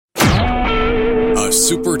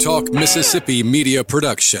SuperTalk Mississippi media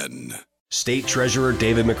production. State Treasurer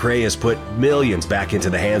David McRae has put millions back into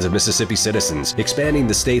the hands of Mississippi citizens, expanding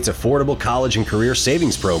the state's affordable college and career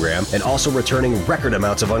savings program and also returning record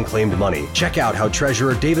amounts of unclaimed money. Check out how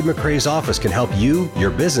Treasurer David McRae's office can help you, your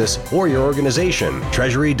business, or your organization.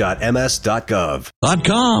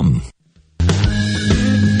 Treasury.ms.gov.com.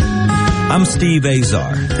 I'm Steve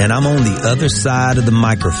Azar, and I'm on the other side of the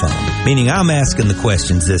microphone, meaning I'm asking the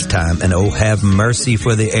questions this time, and oh, have mercy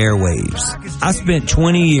for the airwaves. I spent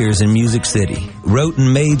 20 years in Music City, wrote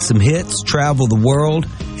and made some hits, traveled the world,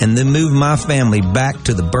 and then moved my family back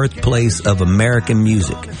to the birthplace of American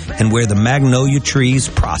music and where the magnolia trees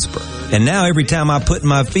prosper. And now every time I put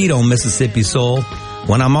my feet on Mississippi soil,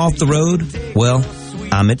 when I'm off the road, well,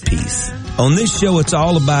 I'm at peace. On this show, it's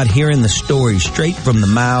all about hearing the stories straight from the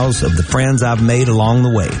mouths of the friends I've made along the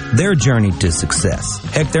way, their journey to success.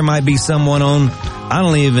 Heck, there might be someone on I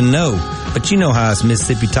don't even know, but you know how us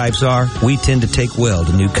Mississippi types are. We tend to take well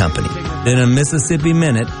to new company. In a Mississippi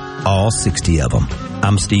Minute, all 60 of them.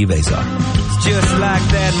 I'm Steve Azar. It's just like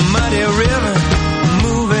that muddy river,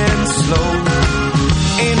 moving slow.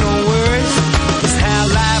 Ain't no worries, it's how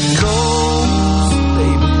life goes,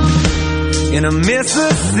 baby. In a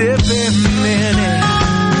Mississippi Minute.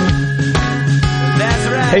 That's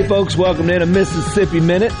right. Hey folks, welcome to a Mississippi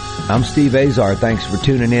Minute. I'm Steve Azar. Thanks for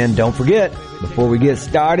tuning in. Don't forget, before we get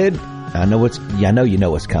started, I know you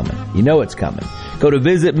know what's coming. You know it's coming. Go to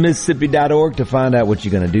visitmississippi.org to find out what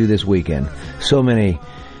you're going to do this weekend. So many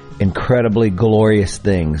incredibly glorious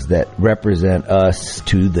things that represent us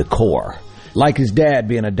to the core. Like his dad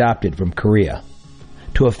being adopted from Korea,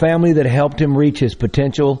 to a family that helped him reach his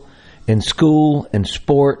potential in school, in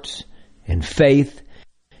sports, in faith,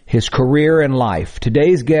 his career and life.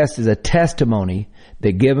 Today's guest is a testimony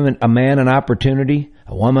that given a man an opportunity,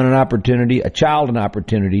 a woman an opportunity, a child an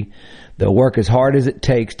opportunity, they'll work as hard as it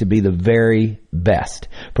takes to be the very best.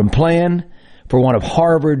 From playing for one of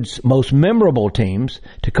Harvard's most memorable teams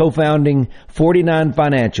to co-founding 49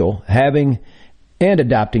 Financial, having and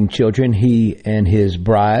adopting children, he and his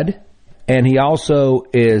bride. And he also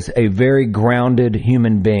is a very grounded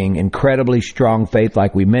human being, incredibly strong faith,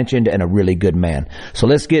 like we mentioned, and a really good man. So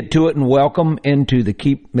let's get to it and welcome into the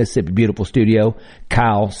Keep Mississippi Beautiful studio,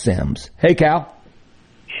 Kyle Sims. Hey, Kyle.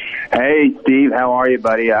 Hey, Steve. How are you,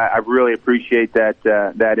 buddy? I really appreciate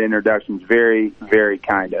that introduction. It's very, very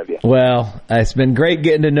kind of you. Well, it's been great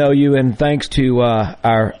getting to know you, and thanks to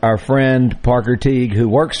our friend Parker Teague, who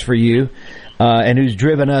works for you. And who's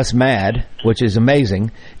driven us mad, which is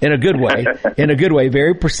amazing, in a good way,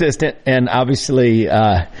 very persistent. And obviously,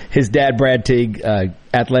 his dad, Brad Teague,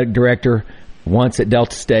 athletic director, once at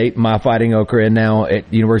Delta State, my Fighting Ochre, and now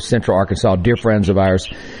at University of Central Arkansas, dear friends of ours,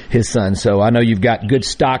 his son. So I know you've got good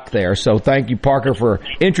stock there. So thank you, Parker, for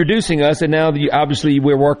introducing us. And now, obviously,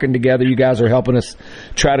 we're working together. You guys are helping us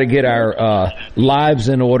try to get our lives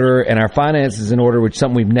in order and our finances in order, which is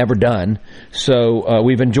something we've never done. So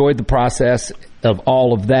we've enjoyed the process of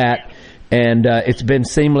all of that. And it's been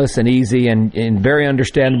seamless and easy and very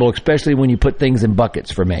understandable, especially when you put things in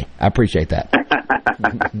buckets for me. I appreciate that.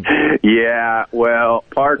 Yeah, well,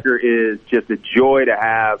 Parker is just a joy to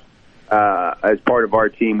have as part of our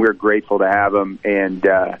team. We're grateful to have him, and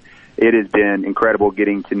it has been incredible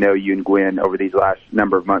getting to know you and Gwen over these last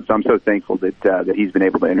number of months. So I'm so thankful that he's been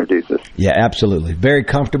able to introduce us. Yeah, absolutely. Very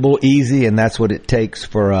comfortable, easy, and that's what it takes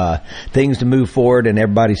for things to move forward and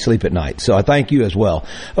everybody sleep at night. So I thank you as well.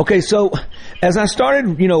 Okay, so as I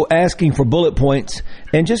started, asking for bullet points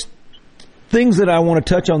and just things that I want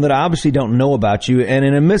to touch on that I obviously don't know about you, and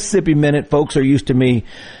in a Mississippi Minute, folks are used to me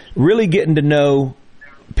really getting to know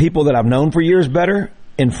people that I've known for years better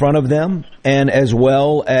in front of them, and as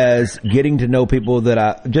well as getting to know people that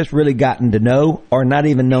I just really gotten to know or not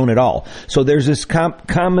even known at all. So there's this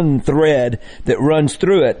common thread that runs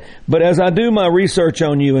through it. But as I do my research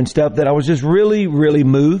on you and stuff, that I was just really, really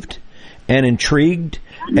moved and intrigued.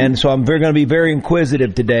 And so I'm going to be very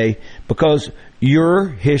inquisitive today because your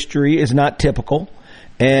history is not typical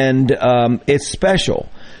and it's special.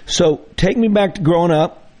 So take me back to growing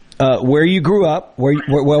up. Where you grew up,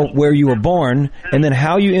 where you were born, and then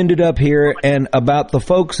how you ended up here, and about the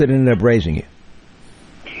folks that ended up raising you.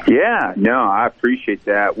 Yeah, no, I appreciate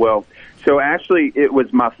that. Well, so actually, it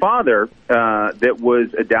was my father that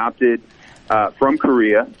was adopted from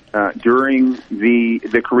Korea during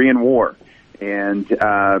the Korean War, and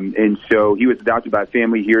so he was adopted by a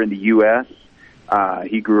family here in the U.S.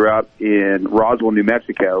 He grew up in Roswell, New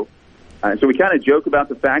Mexico. So we kind of joke about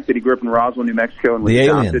the fact that he grew up in Roswell, New Mexico, and was the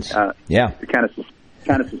adopted. Aliens. Yeah. To kind of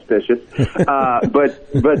kind of suspicious. But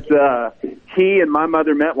he and my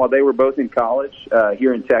mother met while they were both in college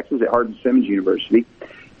here in Texas at Hardin-Simmons University,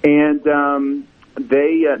 and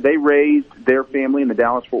they raised their family in the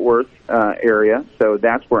Dallas-Fort Worth area. So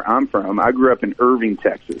that's where I'm from. I grew up in Irving,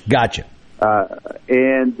 Texas. Gotcha.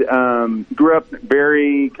 And grew up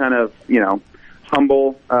very kind of,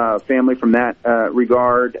 humble family from that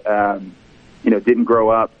regard. Didn't grow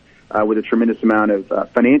up with a tremendous amount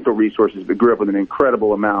of financial resources, but grew up with an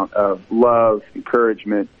incredible amount of love,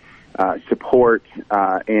 encouragement, support.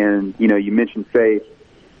 And, you mentioned faith.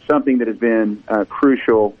 Something that has been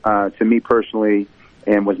crucial to me personally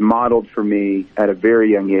and was modeled for me at a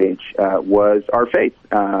very young age was our faith.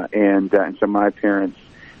 And so my parents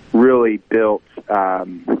really built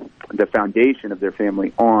the foundation of their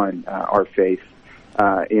family on our faith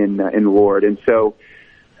in the Lord. And so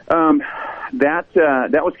that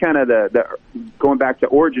was kind of the going back to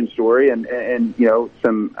origin story and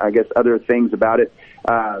some, I guess, other things about it.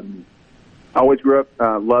 I always grew up,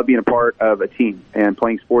 loved being a part of a team and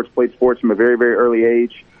playing sports, played sports from a very, very early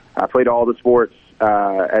age. I played all the sports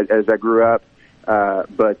as I grew up,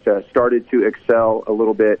 but started to excel a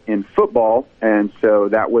little bit in football. And so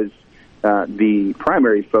that was the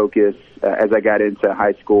primary focus as I got into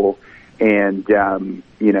high school and,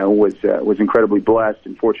 was incredibly blessed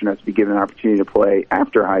and fortunate to be given an opportunity to play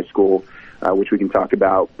after high school, which we can talk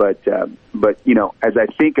about. But as I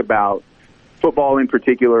think about football in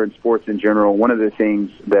particular and sports in general, one of the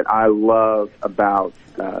things that I love about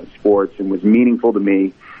sports and was meaningful to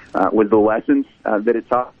me was the lessons that it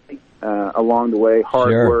taught me along the way,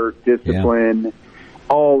 hard work, discipline,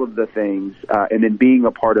 all of the things, and then being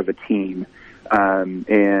a part of a team.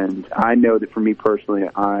 And I know that for me personally,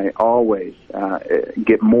 I always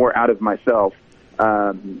get more out of myself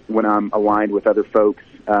when I'm aligned with other folks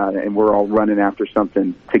and we're all running after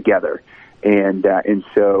something together. And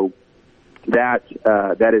so that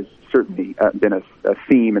has certainly been a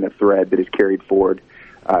theme and a thread that is carried forward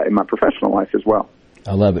in my professional life as well.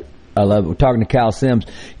 I love it. We're talking to Cal Sims.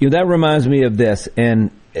 That reminds me of this,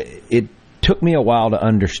 and it took me a while to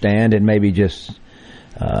understand and maybe just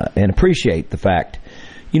and appreciate the fact.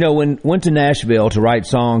 When went to Nashville to write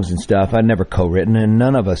songs and stuff, I'd never co-written, and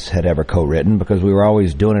none of us had ever co-written because we were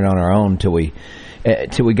always doing it on our own till we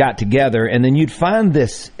got together, and then you'd find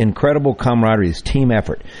this incredible camaraderie, this team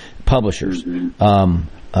effort. Publishers,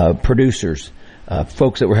 producers,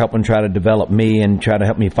 folks that were helping try to develop me and try to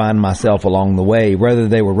help me find myself along the way. Whether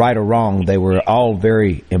they were right or wrong, they were all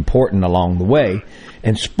very important along the way.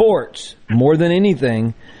 And sports, more than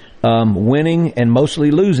anything, winning and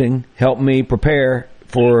mostly losing, helped me prepare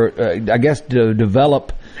for, to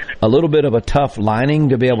develop a little bit of a tough lining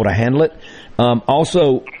to be able to handle it.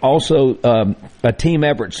 Also, a team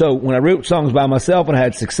effort. So when I wrote songs by myself and I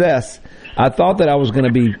had success, I thought that I was going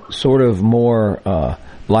to be sort of more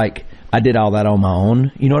like I did all that on my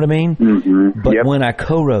own. You know what I mean? Mm-hmm. But when I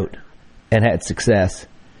co-wrote and had success,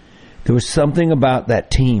 there was something about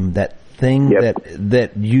that team, that thing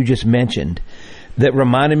that you just mentioned, that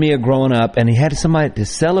reminded me of growing up, and he had somebody to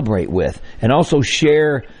celebrate with and also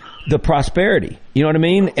share the prosperity. You know what I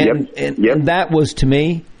mean? And that was to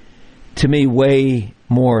me way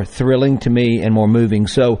more thrilling to me and more moving.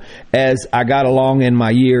 So as I got along in my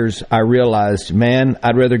years, I realized, man,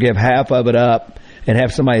 I'd rather give half of it up and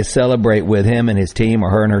have somebody celebrate with him and his team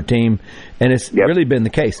or her and her team. And it's really been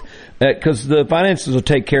the case because the finances will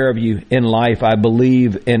take care of you in life, I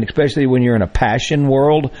believe, and especially when you're in a passion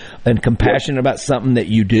world and compassionate about something that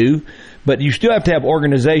you do. But you still have to have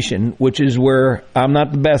organization, which is where I'm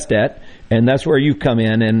not the best at, and that's where you come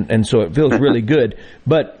in, and so it feels really good.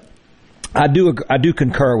 But I do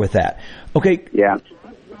concur with that. Okay. Yeah.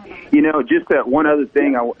 Just one other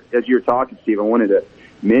thing, as you're talking, Steve, I wanted to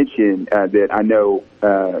mention that I know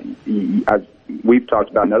we've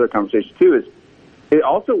talked about in other conversations too, is it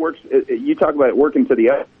also works. You talk about it working to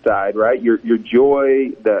the other side, right? Your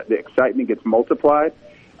joy, the excitement gets multiplied,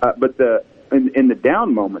 but in the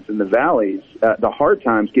down moments, in the valleys, the hard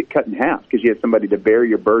times get cut in half because you have somebody to bear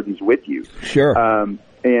your burdens with you. Sure.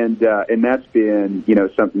 And that's been,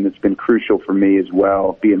 something that's been crucial for me as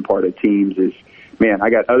well, being part of teams is, man,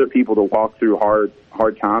 I got other people to walk through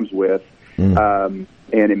hard times with, and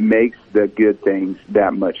it makes the good things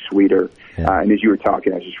that much sweeter. Yeah. And as you were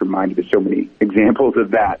talking, I was just reminded of so many examples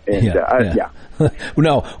of that. And,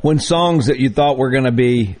 No, when songs that you thought were going to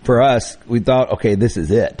be, for us, we thought, okay, this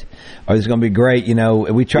is it. Or this is going to be great.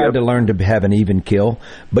 We tried to learn to have an even kill,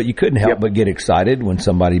 but you couldn't help but get excited when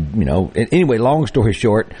somebody, Anyway, long story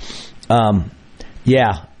short, I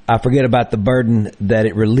forget about the burden that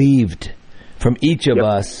it relieved from each of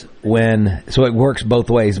us so it works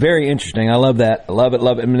both ways. Very interesting. I love that. I love it.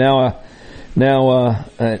 And now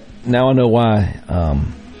I know why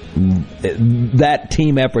that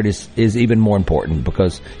team effort is even more important,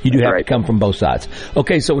 because you do have to come from both sides.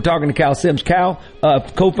 Okay, so we're talking to Cal Sims. Cal,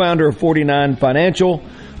 co-founder of 49 Financial.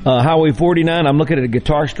 Highway 49. I'm looking at a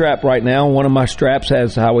guitar strap right now. One of my straps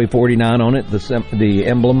has Highway 49 on it, the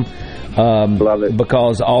emblem. Love it.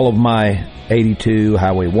 Because all of my 82,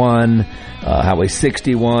 Highway 1, Highway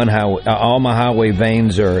 61, all my highway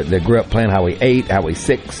veins they grew up playing Highway 8, Highway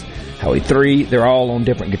 6, Highway 3. They're all on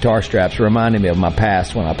different guitar straps, reminding me of my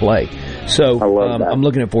past when I play. So I'm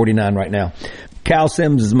looking at 49 right now. Cal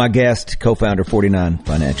Sims is my guest, co-founder of 49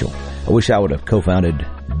 Financial. I wish I would have co-founded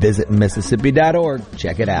visitmississippi.org.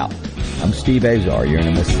 Check it out. I'm Steve Azar. You're in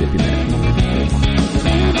a Mississippi Minute.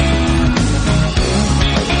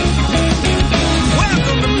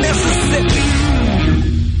 Welcome to Mississippi.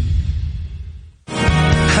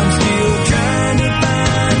 I'm still trying to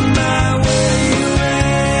find my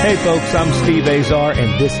way. Hey folks, I'm Steve Azar,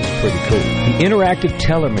 and this is pretty cool. The Interactive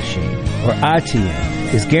Teller Machine, or ITM,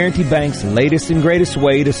 is Guaranty Bank's latest and greatest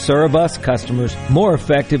way to serve us customers more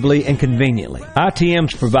effectively and conveniently.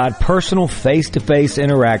 ITMs provide personal face-to-face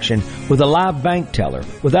interaction with a live bank teller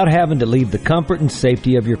without having to leave the comfort and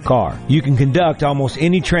safety of your car. You can conduct almost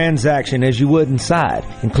any transaction as you would inside,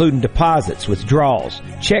 including deposits, withdrawals,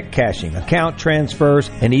 check cashing, account transfers,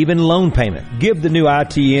 and even loan payment. Give the new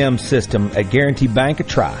ITM system at Guaranty Bank a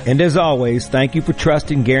try. And as always, thank you for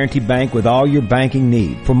trusting Guaranty Bank with all your banking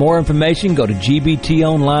needs. For more information, go to GBTOnline.com.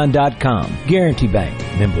 Guaranty Bank,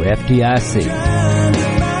 member FDIC.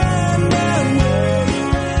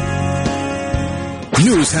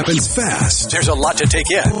 News happens fast. There's a lot to take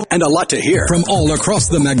in and a lot to hear from all across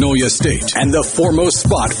the Magnolia State. And the foremost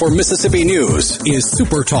spot for Mississippi news is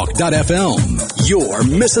Supertalk.fm. Your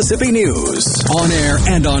Mississippi news. On air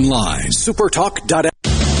and online. Supertalk.fm.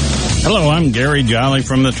 Hello, I'm Gary Jolly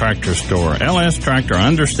from the Tractor Store. LS Tractor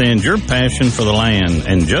understands your passion for the land,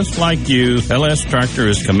 and just like you, LS Tractor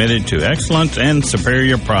is committed to excellence and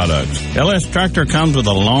superior products. LS Tractor comes with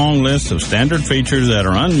a long list of standard features that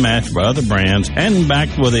are unmatched by other brands, and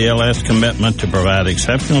backed with the LS commitment to provide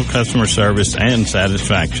exceptional customer service and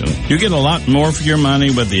satisfaction. You get a lot more for your money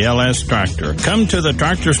with the LS Tractor. Come to the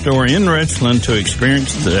Tractor Store in Richland to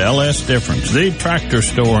experience the LS difference. The Tractor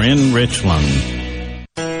Store in Richland.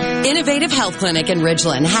 Innovative Health Clinic in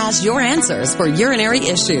Ridgeland has your answers for urinary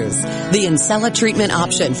issues. The Encella treatment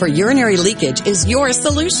option for urinary leakage is your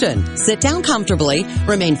solution. Sit down comfortably,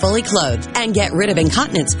 remain fully clothed, and get rid of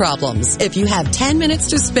incontinence problems. If you have 10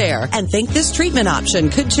 minutes to spare and think this treatment option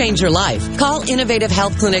could change your life, call Innovative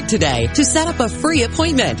Health Clinic today to set up a free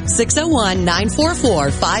appointment.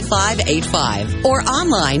 601-944-5585 or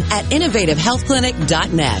online at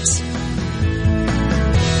innovativehealthclinic.net.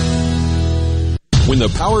 When the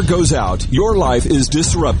power goes out, your life is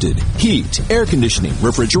disrupted. Heat, air conditioning,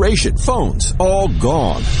 refrigeration, phones, all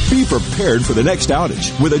gone. Be prepared for the next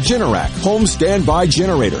outage with a Generac home standby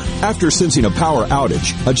generator. After sensing a power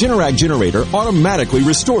outage, a Generac generator automatically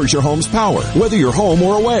restores your home's power, whether you're home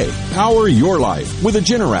or away. Power your life with a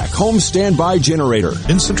Generac home standby generator.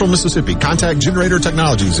 In Central Mississippi, contact Generator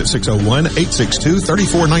Technologies at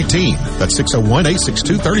 601-862-3419. That's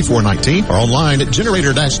 601-862-3419 or online at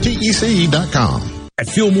generator-tec.com. At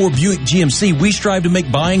Fillmore Buick GMC, we strive to make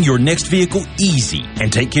buying your next vehicle easy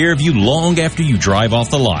and take care of you long after you drive off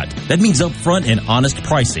the lot. That means upfront and honest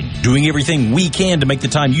pricing, doing everything we can to make the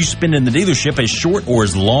time you spend in the dealership as short or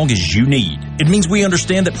as long as you need. It means we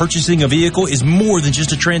understand that purchasing a vehicle is more than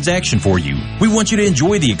just a transaction for you. We want you to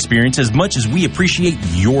enjoy the experience as much as we appreciate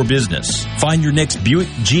your business. Find your next Buick,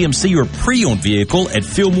 GMC, or pre-owned vehicle at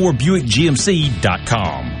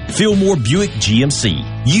FillmoreBuickGMC.com. Fillmore Buick GMC.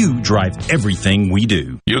 You drive everything we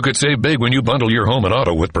do. You could save big when you bundle your home and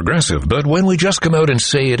auto with Progressive, but when we just come out and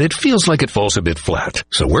say it, it feels like it falls a bit flat.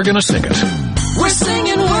 So we're going to sing it. We're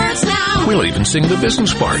singing words now. We'll even sing the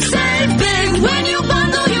business part. Save big when you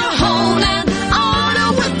bundle your home and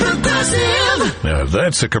auto with Progressive. Now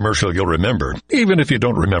that's a commercial you'll remember, even if you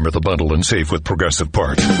don't remember the bundle and save with Progressive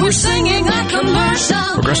part. We're singing a commercial.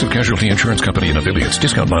 Progressive Casualty Insurance Company and affiliates.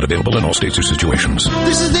 Discount not available in all states or situations.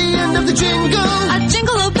 This is the end of the jingle. A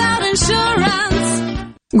jingle about insurance.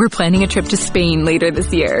 We're planning a trip to Spain later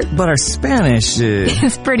this year. But our Spanish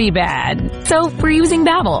is pretty bad. So we're using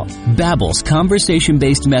Babbel. Babbel's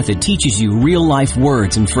conversation-based method teaches you real-life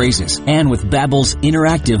words and phrases. And with Babbel's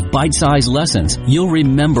interactive bite-sized lessons, you'll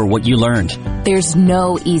remember what you learned. There's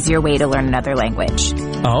no easier way to learn another language.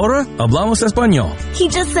 Ahora hablamos español. He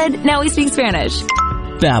just said now we speak Spanish.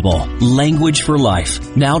 Babbel, language for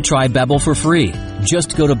life. Now try Babbel for free.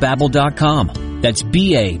 Just go to Babbel.com. That's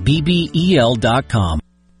BABBEL.com.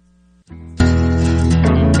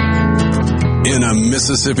 In a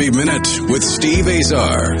Mississippi Minute with Steve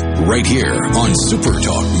Azar, right here on Super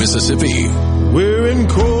Talk Mississippi. We're in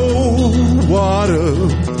cold water,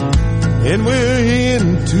 and we're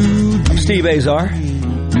in too deep. I'm Steve Azar.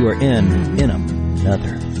 You are in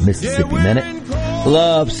another Mississippi Minute.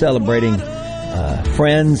 Love celebrating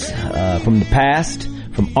friends from the past,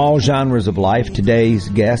 from all genres of life. Today's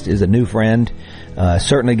guest is a new friend.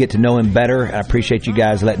 Certainly get to know him better. I appreciate you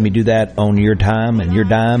guys letting me do that on your time and your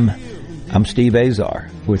dime. I'm Steve Azar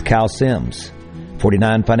with Kyle Sims,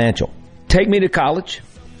 49 Financial. Take me to college.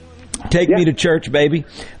 Take me to church, baby.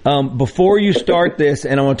 Before you start this,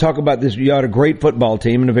 and I want to talk about this, you had a great football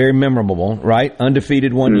team and a very memorable one, right?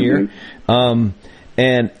 Undefeated one year.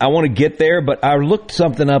 And I want to get there, but I looked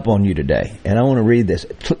something up on you today, and I want to read this.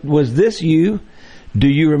 Was this you? Do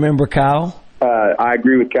you remember Kyle? I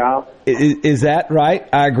agree with Kyle. Is that right?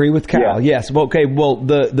 I agree with Kyle. Yeah. Yes. Okay. Well,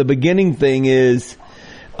 the beginning thing is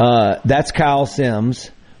that's Kyle Sims,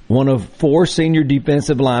 one of 4 senior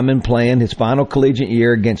defensive linemen playing his final collegiate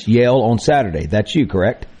year against Yale on Saturday. That's you,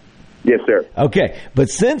 correct? Yes, sir. Okay. But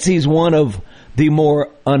since he's one of the more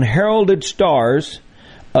unheralded stars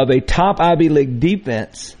of a top Ivy League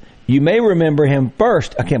defense, you may remember him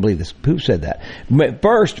first. I can't believe this. Who said that?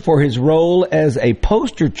 First, for his role as a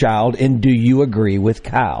poster child in Do You Agree with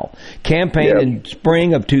Kyle? Campaign in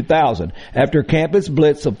spring of 2000. After a campus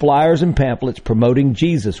blitz of flyers and pamphlets promoting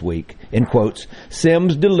Jesus Week, in quotes,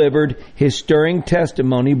 Sims delivered his stirring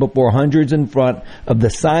testimony before hundreds in front of the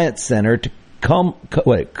Science Center to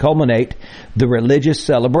culminate the religious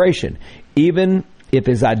celebration. Even if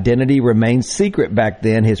his identity remained secret back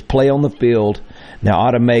then, his play on the field now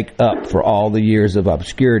ought to make up for all the years of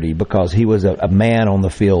obscurity because he was a man on the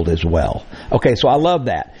field as well. Okay, so I love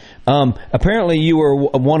that. Apparently you were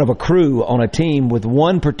one of a crew on a team with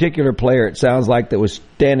one particular player, it sounds like, that was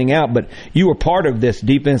standing out, but you were part of this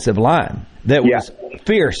defensive line that was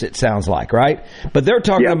fierce, it sounds like, right? But they're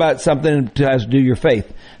talking about something to have to do with your faith.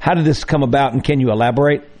 How did this come about, and can you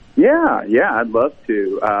elaborate? Yeah, I'd love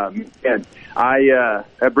to. And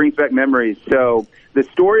that brings back memories. So the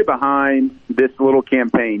story behind this little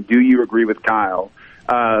campaign, Do You Agree with Kyle?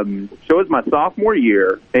 So it was my sophomore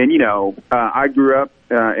year, and I grew up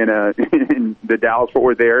in the Dallas-Fort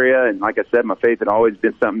Worth area, and like I said, my faith had always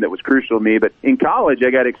been something that was crucial to me. But in college,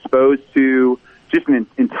 I got exposed to just an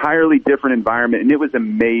entirely different environment, and it was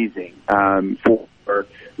amazing for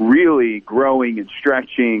really growing and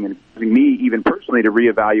stretching and causing me even personally to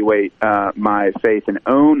reevaluate my faith and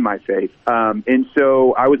own my faith. And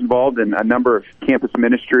so I was involved in a number of campus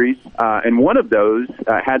ministries, and one of those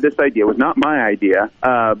had this idea. It was not my idea,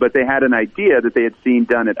 but they had an idea that they had seen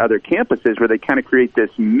done at other campuses where they kind of create this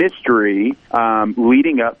mystery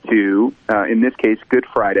leading up to, in this case, Good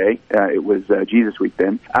Friday. It was Jesus Week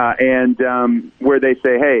then. And where they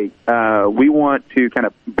say, hey, we want to kind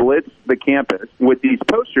of blitz the campus with these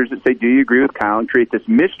posters that say, do you agree with Kyle? And create this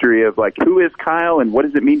mystery of, like, who is Kyle and what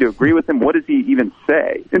does it mean to agree with him? What does he even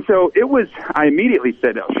say? And so I immediately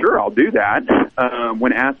said, oh, sure, I'll do that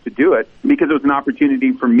when asked to do it, because it was an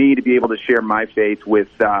opportunity for me to be able to share my faith with,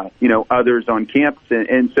 others on campus.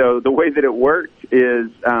 And so the way that it worked is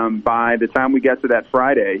by the time we got to that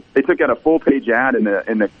Friday, they took out a full-page ad in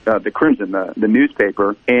the Crimson, the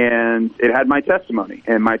newspaper, and it had my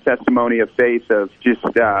testimony of faith of just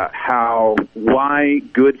why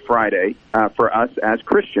Good Friday for us as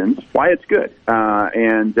Christians, why it's good,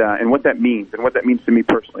 and what that means to me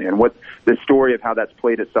personally, and what the story of how that's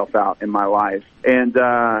played itself out in my life. And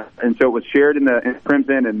so it was shared in the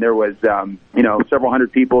Crimson, and there was several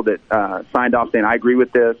hundred people that signed off saying, I agree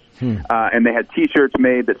with this. And they had T-shirts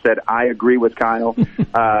made that said, I agree with Kyle.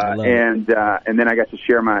 And then I got to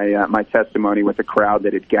share my testimony with the crowd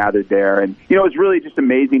that had gathered there. And, it was really just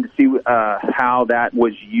amazing to see how that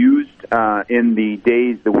was used in the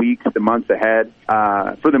days, the weeks, the months ahead.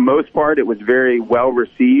 For the most part, it was very well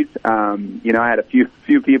received. I had a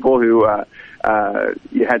few people who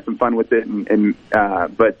had some fun with it,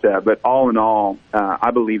 but all in all,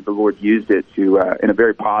 I believe the Lord used it to in a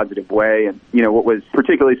very positive way. And what was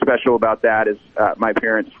particularly special about that is my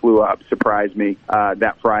parents flew up, surprised me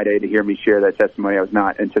that Friday to hear me share that testimony. I was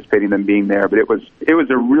not anticipating them being there, but it was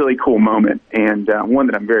a really cool moment, and one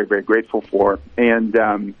that I'm very, very grateful for. And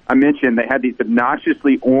I mentioned they had these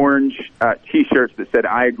obnoxiously orange T-shirts that said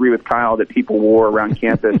 "I agree with Kyle" that people wore around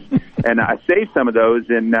campus, and I saved some of those.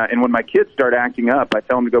 And when my kids start acting up, I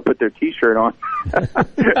tell them to go put their T-shirt on.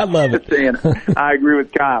 I love it. Saying, I agree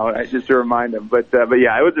with Kyle, just to remind them. But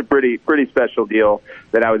yeah, it was a pretty special deal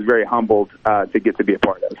that I was very humbled to get to be a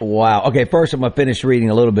part of. Wow. Okay, first I'm going to finish reading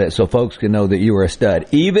a little bit so folks can know that you were a stud.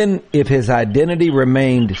 Even if his identity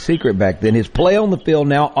remained secret back then, his play on the field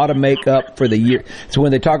now ought to make up for the year. So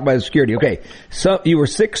when they talk about his security, okay, so you were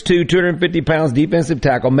 6'2", 250 pounds, defensive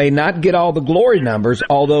tackle, may not get all the glory numbers,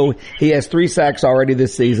 although he has 3 sacks already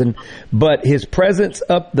this season, but his presence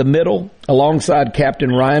up the middle alongside Captain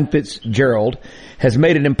Ryan Fitzgerald has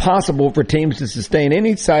made it impossible for teams to sustain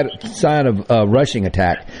any sign of rushing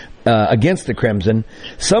attack against the Crimson.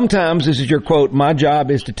 Sometimes, this is your quote, my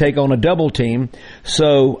job is to take on a double team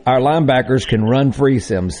so our linebackers can run free,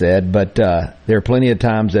 Sims said, but there are plenty of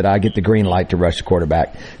times that I get the green light to rush the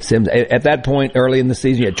quarterback. Sims, at that point early in the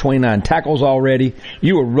season, you had 29 tackles already.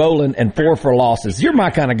 You were rolling and 4 for losses. You're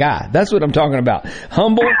my kind of guy. That's what I'm talking about.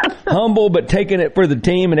 Humble, but taking it for the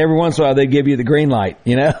team, and every once in a while they give you the green light.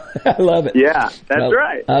 You know, I love it. Yeah, that's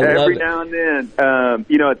right. Every now and then.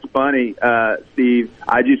 It's funny, Steve.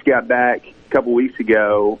 I just got back a couple weeks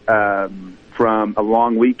ago from a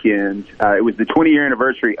long weekend. It was the 20-year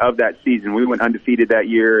anniversary of that season. We went undefeated that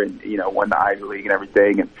year and, won the Ivy League and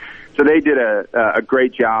everything. And so they did a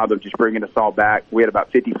great job of just bringing us all back. We had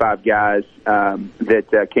about 55 guys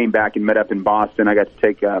that came back and met up in Boston. I got to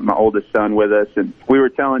take my oldest son with us, and we were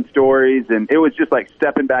telling stories, and it was just like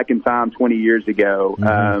stepping back in time 20 years ago.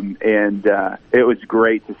 And it was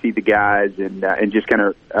great to see the guys and just kind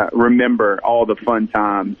of remember all the fun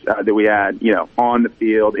times that we had, on the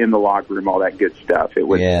field, in the locker room, all that good stuff. It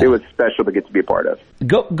was special to get to be a part of.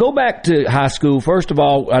 Go back to high school. First of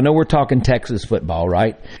all, I know we're talking Texas football,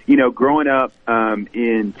 right? Growing up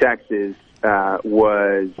in Texas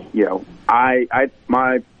was,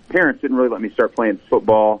 my parents didn't really let me start playing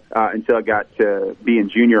football until I got to be in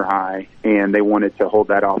junior high, and they wanted to hold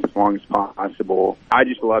that off as long as possible. I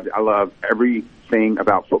just loved it. I love everything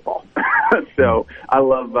about football. So I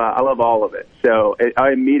love all of it. So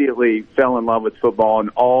I immediately fell in love with football and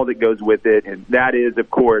all that goes with it. And that is, of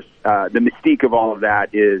course, the mystique of all of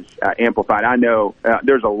that is amplified. I know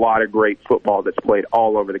there's a lot of great football that's played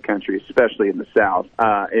all over the country, especially in the South.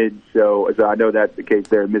 And so I know that's the case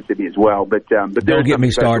there in Mississippi as well. But don't get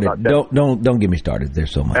me started. Don't get me started.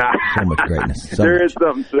 There's so much greatness. There is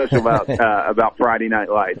something special about Friday Night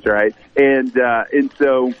Lights, right? And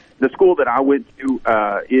so the school that I went to,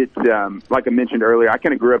 it's like I mentioned earlier, I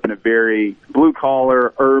kind of grew up in a very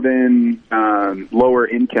blue-collar, urban,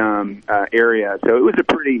 lower-income area. So it was a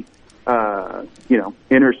pretty,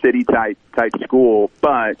 inner-city type school,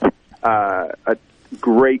 but a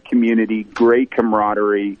great community, great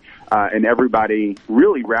camaraderie, and everybody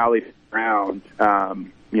really rallied around,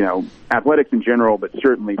 athletics in general, but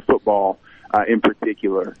certainly football in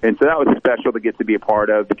particular. And so that was special to get to be a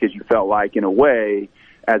part of because you felt like, in a way,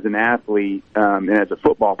 as an athlete and as a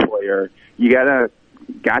football player, you got to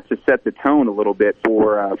set the tone a little bit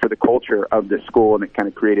for the culture of the school, and it kind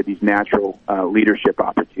of created these natural leadership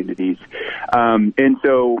opportunities. And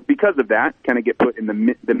so because of that, kind of get put in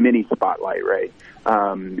the mini spotlight, right,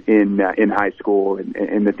 in high school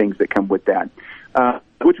and the things that come with that,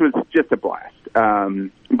 which was just a blast.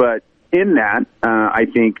 But in that, I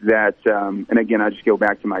think that, and again, I just go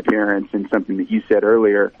back to my parents and something that you said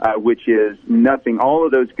earlier, which is all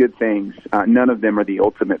of those good things, none of them are the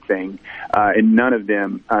ultimate thing, and none of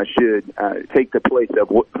them should take the place of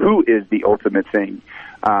who is the ultimate thing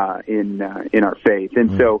in our faith.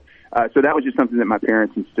 And so that was just something that my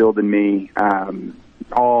parents instilled in me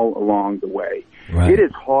all along the way. Right. It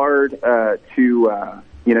is hard to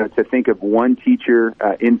think of one teacher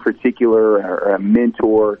in particular or a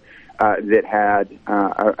mentor that had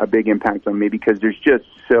a big impact on me, because there's just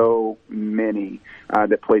so many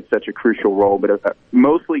that played such a crucial role. But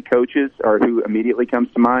mostly coaches are who immediately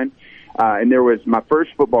comes to mind. And there was my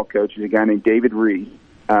first football coach is a guy named David Reese.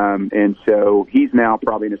 And so he's now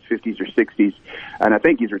probably in his 50s or 60s, and I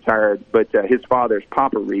think he's retired. But his father's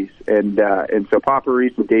Papa Reese, and so Papa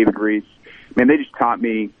Reese and David Reese, man, they just taught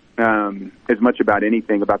me as much about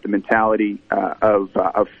anything about the mentality of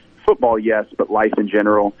football, yes, but life in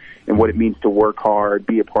general and what it means to work hard,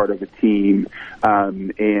 be a part of a team,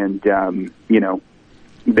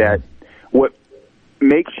 that what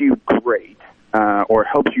makes you great or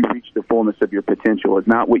helps you reach the fullness of your potential is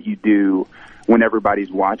not what you do when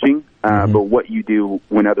everybody's watching, but what you do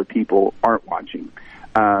when other people aren't watching.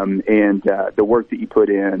 And the work that you put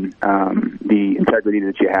in, the integrity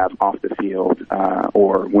that you have off the field,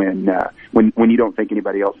 or when you don't think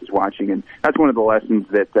anybody else is watching. And that's one of the lessons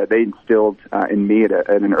that they instilled in me at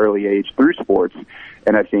an early age through sports,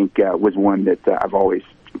 and I think was one that I've always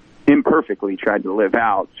imperfectly tried to live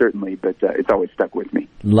out, certainly, but it's always stuck with me.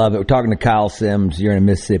 Love it. We're talking to Kyle Sims. You're in a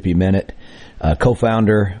Mississippi Minute,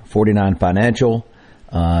 co-founder, 49 Financial.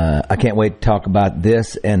 I can't wait to talk about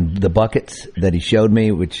this and the buckets that he showed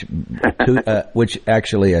me, which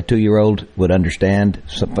actually a 2-year-old would understand.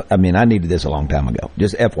 So, I mean, I needed this a long time ago.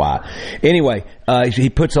 Just FYI. Anyway, he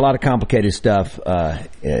puts a lot of complicated stuff.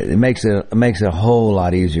 It makes it a whole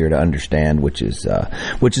lot easier to understand, which is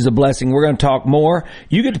a blessing. We're going to talk more.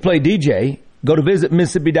 You get to play DJ. Go to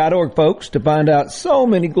visitmississippi.org, folks, to find out so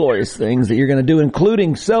many glorious things that you're going to do,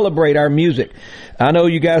 including celebrate our music. I know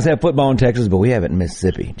you guys have football in Texas, but we have it in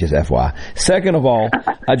Mississippi, just FYI. Second of all,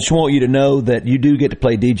 I just want you to know that you do get to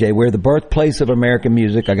play DJ. We're the birthplace of American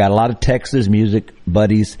music. I got a lot of Texas music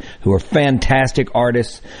buddies who are fantastic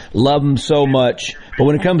artists. Love them so much. But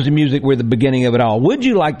when it comes to music, we're the beginning of it all. Would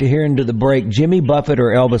you like to hear into the break Jimmy Buffett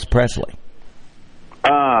or Elvis Presley?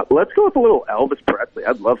 Let's go with a little Elvis Presley.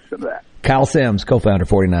 I'd love some of that. Kyle Sims, co-founder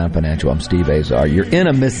 49 Financial. I'm Steve Azar. You're in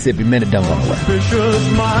a Mississippi Minute. Don't go away.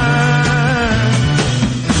 Precious mind.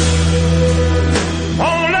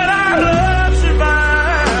 Oh, let our love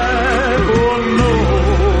survive. Oh, no.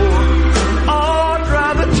 Oh,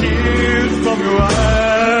 dry the tears from your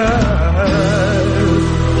eyes.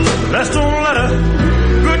 Let's don't let a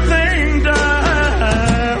good thing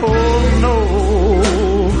die. Oh, no.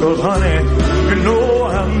 'Cause, honey, you know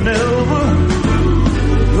I'll never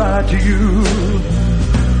lie to you.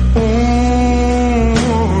 Ooh,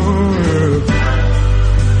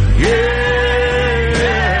 yeah.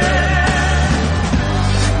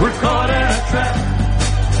 We're caught in a trap.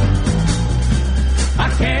 I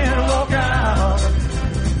can't walk out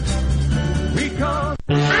because...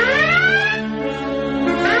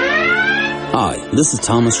 Hi, this is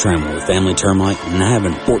Thomas Trammell with Family Termite, and I have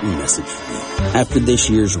an important message for you. After this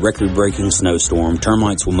year's record-breaking snowstorm,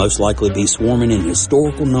 termites will most likely be swarming in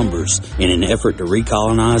historical numbers in an effort to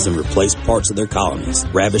recolonize and replace parts of their colonies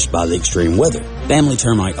ravished by the extreme weather. Family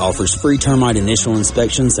Termite offers free termite initial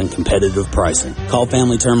inspections and competitive pricing. Call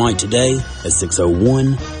Family Termite today at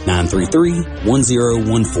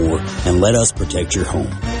 601-933-1014 and let us protect your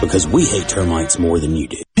home, because we hate termites more than you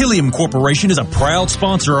do. Pilium Corporation is a proud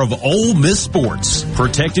sponsor of Ole Miss Sports.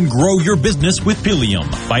 Protect and grow your business with Pilium.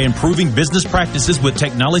 By improving business practices with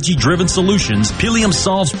technology-driven solutions, Pilium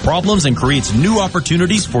solves problems and creates new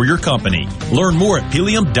opportunities for your company. Learn more at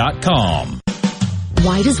Pilium.com.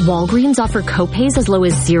 Why does Walgreens offer copays as low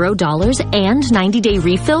as $0 and 90-day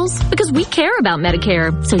refills? Because we care about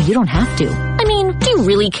Medicare, so you don't have to. I mean, do you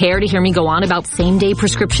really care to hear me go on about same-day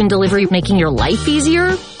prescription delivery making your life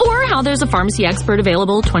easier? Or how there's a pharmacy expert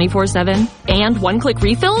available 24/7 and one-click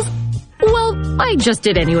refills? Well, I just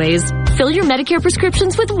did anyways. Fill your Medicare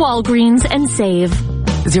prescriptions with Walgreens and save.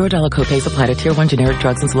 $0 copays apply to Tier 1 generic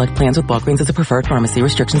drugs and select plans with Walgreens as a preferred pharmacy.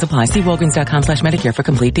 Restrictions apply. See Walgreens.com/Medicare for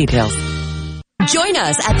complete details. Join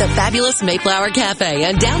us at the fabulous Mayflower Cafe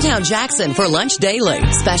in downtown Jackson for lunch daily.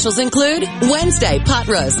 Specials include Wednesday pot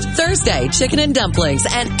roast, Thursday chicken and dumplings,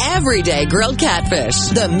 and everyday grilled catfish.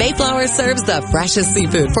 The Mayflower serves the freshest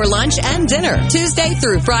seafood for lunch and dinner, Tuesday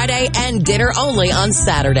through Friday, and dinner only on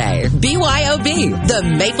Saturday. BYOB, the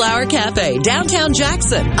Mayflower Cafe, downtown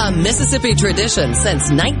Jackson, a Mississippi tradition since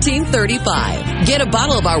 1935. Get a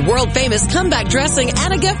bottle of our world-famous comeback dressing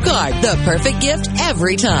and a gift card. The perfect gift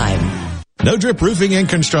every time. No Drip Roofing and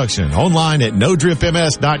Construction. Online at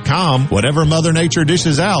NoDripMS.com. Whatever Mother Nature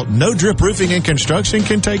dishes out, No Drip Roofing and Construction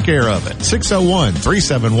can take care of it.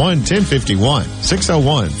 601-371-1051.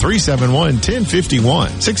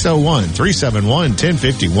 601-371-1051.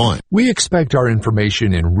 601-371-1051. We expect our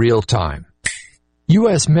information in real time.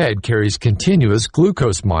 U.S. Med carries continuous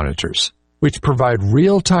glucose monitors, which provide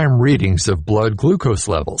real-time readings of blood glucose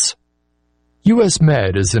levels. U.S.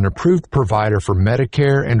 Med is an approved provider for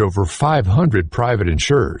Medicare and over 500 private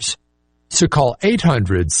insurers. So call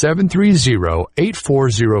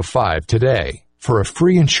 800-730-8405 today for a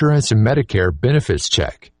free insurance and Medicare benefits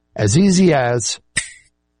check. As easy as,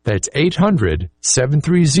 that's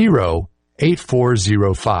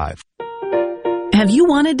 800-730-8405. Have you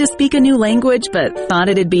wanted to speak a new language but thought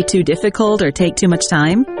it'd be too difficult or take too much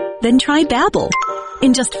time? Then try Babbel.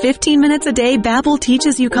 In just 15 minutes a day, Babbel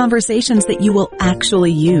teaches you conversations that you will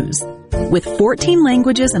actually use. With 14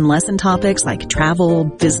 languages and lesson topics like travel,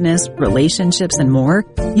 business, relationships, and more,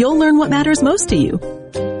 you'll learn what matters most to you.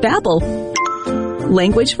 Babbel.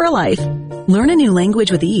 Language for life. Learn a new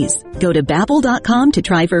language with ease. Go to Babbel.com to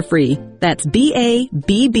try for free. That's BABBEL.com.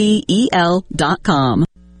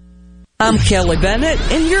 I'm Kelly Bennett,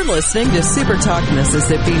 and you're listening to Super Talk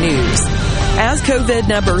Mississippi News. As COVID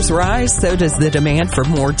numbers rise, so does the demand for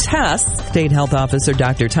more tests. State Health Officer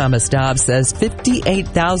Dr. Thomas Dobbs says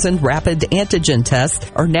 58,000 rapid antigen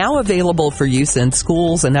tests are now available for use in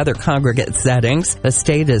schools and other congregate settings. The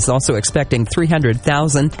state is also expecting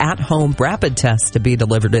 300,000 at-home rapid tests to be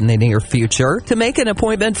delivered in the near future. To make an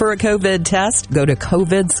appointment for a COVID test, go to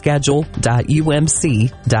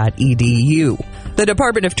covidschedule.umc.edu. The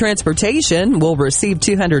Department of Transportation will receive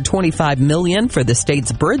 $225 million for the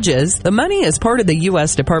state's bridges. The money is part of the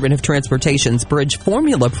U.S. Department of Transportation's Bridge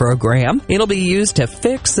Formula program. It'll be used to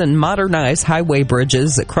fix and modernize highway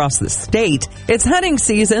bridges across the state. It's hunting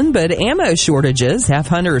season, but ammo shortages have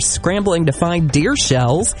hunters scrambling to find deer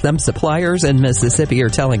shells. Some suppliers in Mississippi are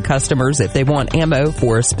telling customers if they want ammo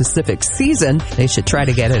for a specific season, they should try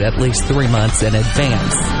to get it at least 3 months in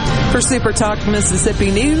advance. For Super Talk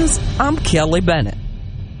Mississippi News, I'm Kelly Bennett.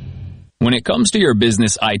 When it comes to your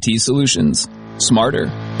business IT solutions, smarter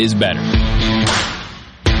is better.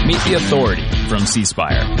 Meet the authority from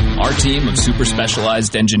C-Spire. Our team of super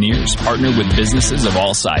specialized engineers partner with businesses of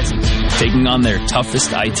all sizes, taking on their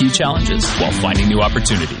toughest IT challenges while finding new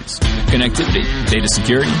opportunities. Connectivity, data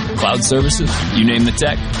security, cloud services, you name the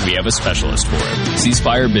tech, we have a specialist for it.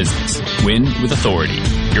 C-Spire Business. Win with authority.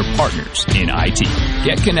 Your partners in IT.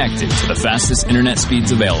 Get connected to the fastest internet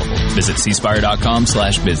speeds available. Visit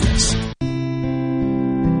cspire.com/business.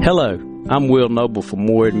 Hello, I'm Will Noble from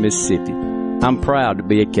Moorhead, Mississippi. I'm proud to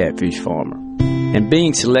be a catfish farmer, and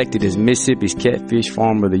being selected as Mississippi's Catfish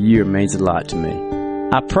Farmer of the Year means a lot to me.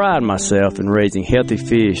 I pride myself in raising healthy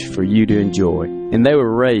fish for you to enjoy, and they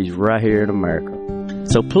were raised right here in America.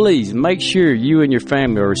 So please make sure you and your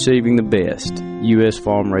family are receiving the best U.S.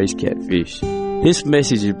 farm-raised catfish. This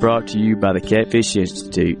message is brought to you by the Catfish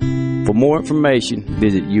Institute. For more information,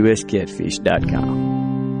 visit uscatfish.com.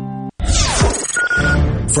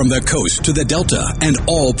 From the coast to the Delta and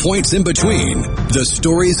all points in between, the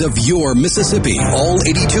stories of your Mississippi, all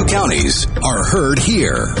 82 counties, are heard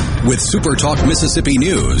here. With Super Talk Mississippi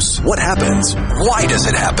News, what happens? Why does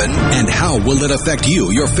it happen? And how will it affect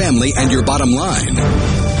you, your family, and your bottom line?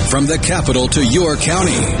 From the capital to your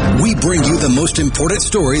county, we bring you the most important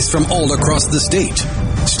stories from all across the state.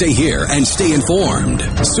 Stay here and stay informed.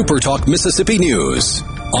 Super Talk Mississippi News.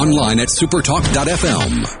 Online at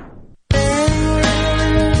supertalk.fm.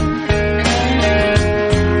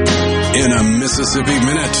 In a Mississippi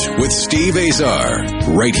Minute with Steve Azar,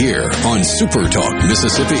 right here on Super Talk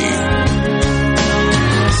Mississippi.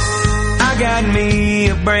 I got me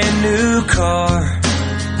a brand new car,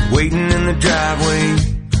 waiting in the driveway,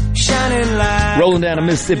 shining light. Rolling down a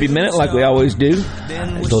Mississippi Minute like we always do.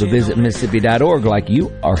 Go to visit Mississippi.org like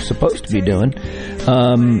you are supposed to be doing.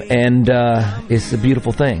 It's a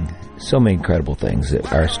beautiful thing. So many incredible things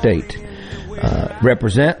that our state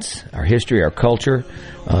represents, our history, our culture.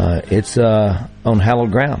 It's on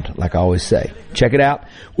hallowed ground, like I always say. Check it out.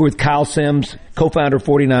 We're with Kyle Sims, co-founder of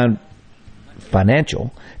 49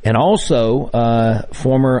 Financial, and also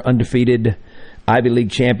former undefeated Ivy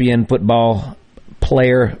League champion football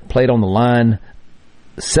player, played on the line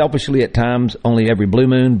selfishly at times, only every blue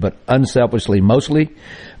moon, but unselfishly mostly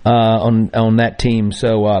on that team.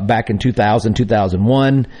 So back in 2000,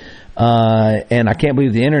 2001, and I can't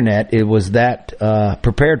believe the internet, it was that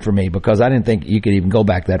prepared for me, because I didn't think you could even go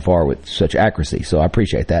back that far with such accuracy. So I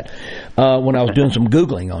appreciate that. When I was doing some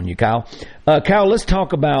Googling on you, Kyle. Kyle, let's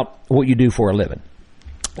talk about what you do for a living.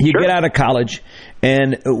 You get out of college,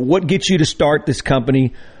 and what gets you to start this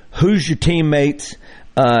company? Who's your teammates?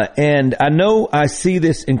 And I know I see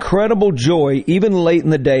this incredible joy even late in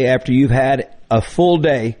the day after you've had a full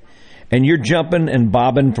day, and you're jumping and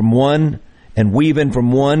bobbing from one and weaving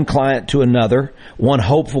from one client to another, one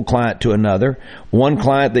hopeful client to another, one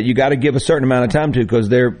client that you got to give a certain amount of time to because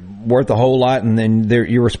they're worth a whole lot, and then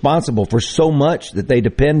you're responsible for so much that they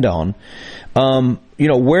depend on.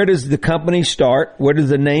 Where does the company start? Where does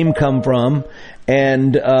the name come from?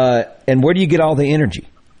 And where do you get all the energy?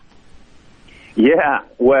 Yeah,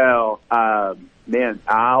 well, man,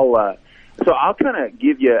 I'll kind of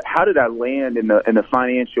give you how did I land in the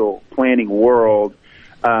financial planning world,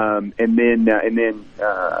 and then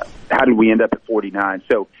how did we end up at 49?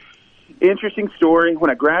 So, interesting story. When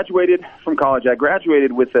I graduated from college, I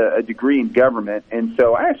graduated with a degree in government, and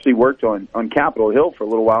so I actually worked on Capitol Hill for a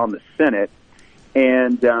little while in the Senate,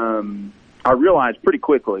 and I realized pretty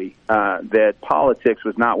quickly that politics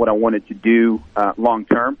was not what I wanted to do long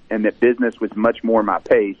term, and that business was much more my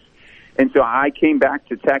pace. And so I came back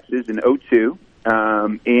to Texas in 2002,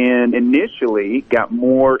 and initially got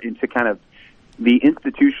more into kind of the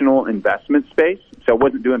institutional investment space. So I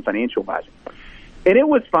wasn't doing financial advising. And it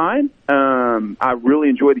was fine. I really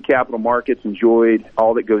enjoyed the capital markets, enjoyed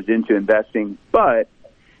all that goes into investing, but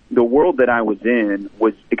the world that I was in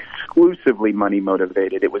was exclusively money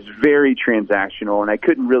motivated. It was very transactional, and I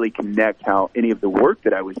couldn't really connect how any of the work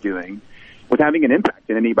that I was doing was having an impact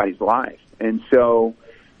in anybody's life. And so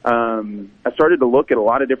I started to look at a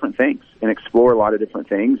lot of different things and explore a lot of different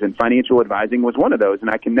things, and financial advising was one of those. And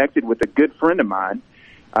I connected with a good friend of mine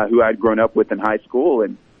who I'd grown up with in high school,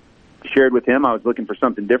 and shared with him I was looking for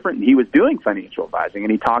something different, and he was doing financial advising,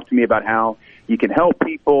 and he talked to me about how you can help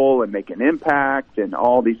people and make an impact and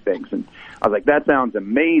all these things. And I was like, that sounds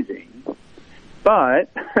amazing, but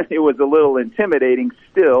it was a little intimidating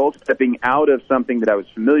still, stepping out of something that I was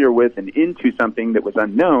familiar with and into something that was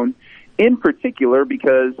unknown, in particular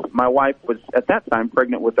because my wife was at that time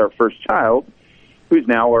pregnant with our first child, who's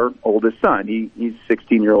now our oldest son. He's a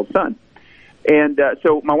 16-year-old son. And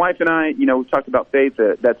so my wife and I, we talked about faith.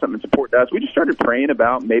 That's something that's important to us. We just started praying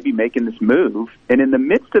about maybe making this move. And in the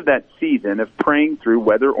midst of that season of praying through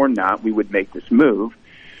whether or not we would make this move,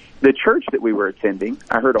 the church that we were attending,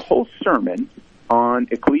 I heard a whole sermon on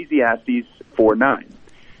Ecclesiastes 4:9,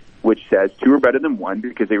 which says, 2 are better than 1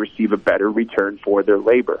 because they receive a better return for their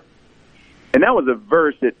labor. And that was a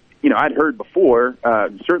verse that, I'd heard before,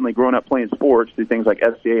 certainly growing up playing sports through things like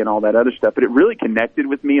SCA and all that other stuff, but it really connected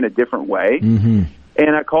with me in a different way. Mm-hmm.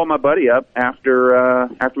 And I called my buddy up after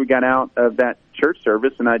we got out of that church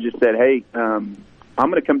service, and I just said, hey, I'm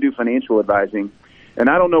going to come do financial advising. And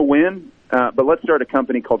I don't know when, but let's start a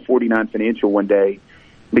company called 49 Financial one day,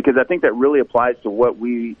 because I think that really applies to what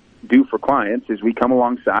we do for clients is we come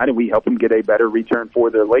alongside and we help them get a better return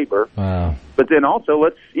for their labor. Wow. But then also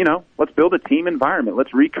let's build a team environment.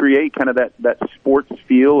 Let's recreate kind of that sports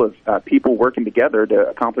feel of people working together to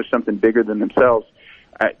accomplish something bigger than themselves.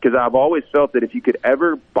 Because I've always felt that if you could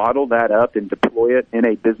ever bottle that up and deploy it in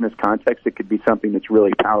a business context, it could be something that's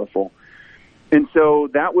really powerful. And so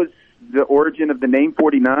that was the origin of the name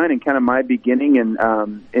 49 and kind of my beginning in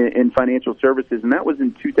financial services. And that was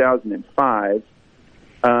in 2005.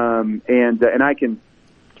 And I can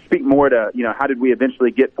speak more to, how did we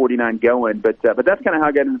eventually get 49 going, but that's kind of how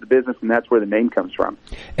I got into the business, and that's where the name comes from.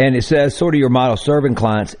 And it says sort of your model, serving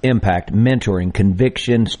clients, impact, mentoring,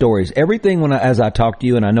 conviction, stories. Everything as I talk to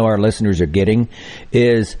you, and I know our listeners are getting,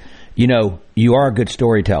 is, you are a good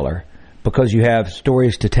storyteller because you have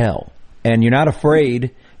stories to tell, and you're not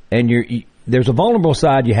afraid, and there's a vulnerable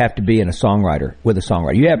side you have to be with a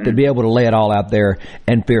songwriter. You have to be able to lay it all out there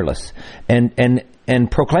and fearless and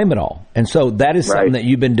proclaim it all. And so that is something that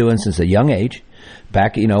you've been doing since a young age,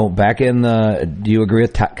 back in the, do you agree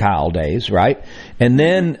with Kyle days, right? And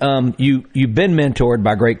then you've been mentored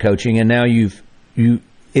by great coaching, and now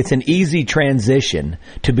it's an easy transition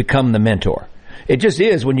to become the mentor. It just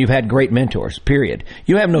is when you've had great mentors, period.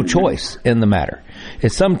 You have no choice in the matter.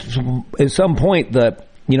 At some point,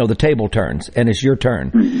 the table turns, and it's your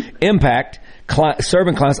turn. Impact,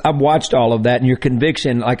 serving clients, I've watched all of that, and your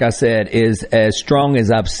conviction, like I said, is as strong as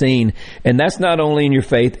I've seen. And that's not only in your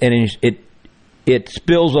faith, and it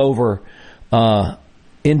spills over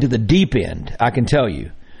into the deep end, I can tell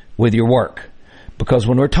you, with your work. Because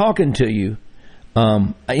when we're talking to you,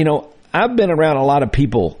 I've been around a lot of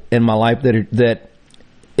people in my life that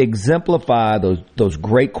exemplify those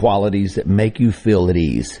great qualities that make you feel at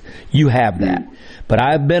ease. You have that. But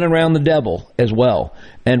I've been around the devil as well.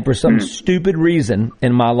 And for some stupid reason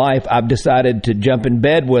in my life, I've decided to jump in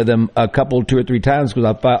bed with him 2 or 3 times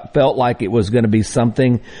because I felt like it was going to be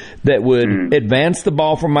something that would advance the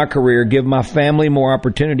ball for my career, give my family more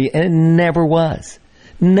opportunity, and it never was.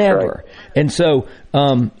 Never. Right. And so,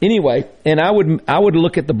 anyway, and I would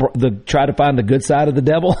look at try to find the good side of the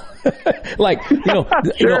devil. Like,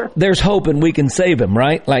 there's hope and we can save him,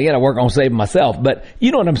 right? Like, I work on saving myself, but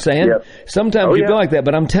you know what I'm saying? Yep. Sometimes you feel like that,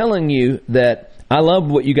 but I'm telling you that I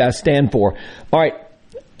love what you guys stand for. All right.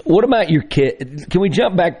 What about your kid? Can we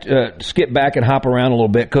skip back and hop around a little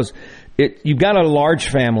bit? Cause you've got a large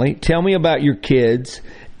family. Tell me about your kids.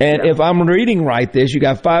 And if I'm reading right, you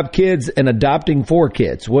got 5 kids and adopting 4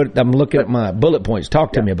 kids. I'm looking at my bullet points.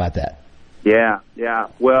 Talk to me about that. Yeah.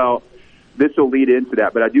 Well, this will lead into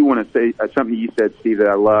that, but I do want to say something you said, Steve, that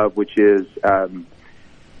I love, which is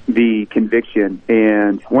the conviction.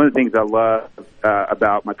 And one of the things I love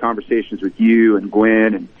about my conversations with you and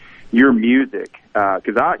Gwen and your music,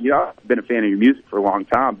 because I've been a fan of your music for a long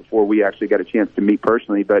time before we actually got a chance to meet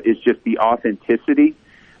personally, but it's just the authenticity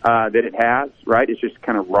that it has, right? It's just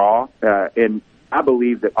kind of raw. And I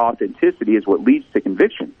believe that authenticity is what leads to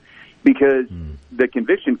conviction. because the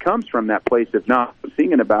conviction comes from that place of not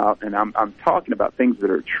singing about, and I'm talking about things that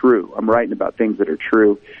are true. I'm writing about things that are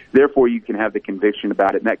true. Therefore, you can have the conviction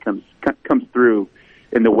about it, and that comes through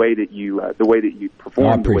in the way that you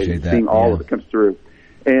perform, the way that you sing. All of it comes through,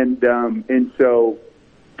 and so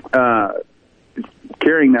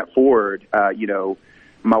carrying that forward,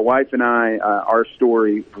 my wife and I, our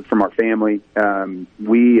story from our family, I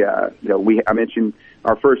mentioned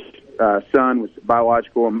our first son was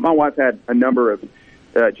biological, and my wife had a number of,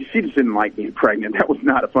 she just didn't like being pregnant. That was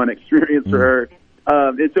not a fun experience for her.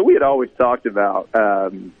 And so we had always talked about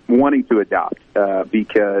wanting to adopt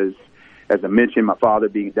because, as I mentioned, my father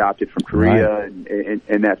being adopted from Korea,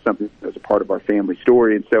 and that's something that was a part of our family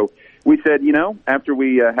story. And so we said, after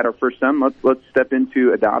we had our first son, let's step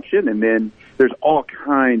into adoption, and then there's all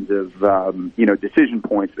kinds of decision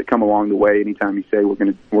points that come along the way. Anytime you say we're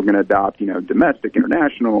going to adopt, domestic,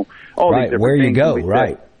 international, all these different where things. You go,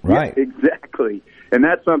 right. Yeah, exactly. And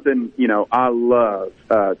that's something I love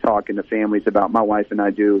talking to families about. My wife and I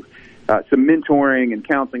do some mentoring and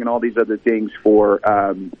counseling and all these other things for,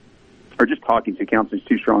 or just talking to. Counseling is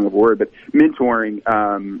too strong of a word, but mentoring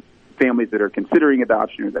families that are considering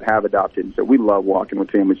adoption or that have adopted. And so we love walking with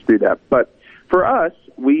families through that. But for us,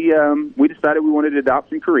 we decided we wanted to adopt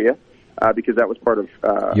from Korea because that was part of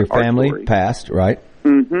your family our story. Passed, right?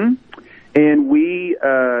 Mm-hmm. And we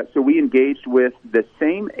engaged with the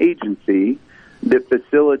same agency that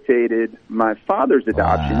facilitated my father's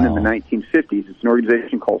adoption in the 1950s. It's an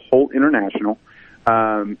organization called Holt International,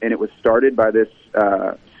 and it was started by this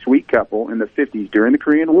sweet couple in the 50s during the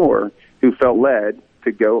Korean War who felt led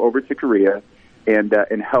to go over to Korea and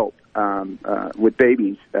help with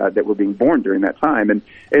babies that were being born during that time. And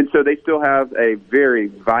so they still have a very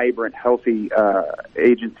vibrant, healthy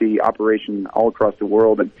agency operation all across the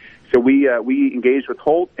world. And so we engaged with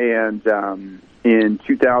Holt, and in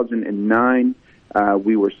 2009,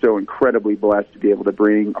 we were so incredibly blessed to be able to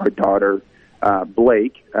bring our daughter,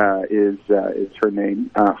 Blake is her name,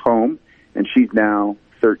 home, and she's now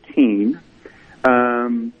 13.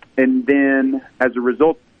 And then as a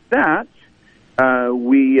result of that,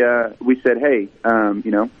 we said, hey,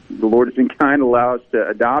 the Lord has been kind to allow us to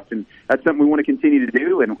adopt, and that's something we want to continue to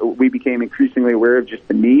do. And we became increasingly aware of just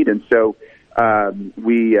the need, and so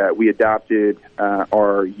we adopted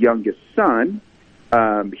our youngest son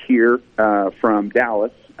here from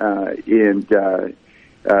Dallas, and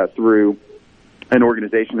through an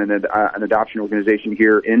organization, an adoption organization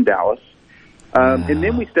here in Dallas. And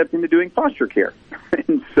then we stepped into doing foster care.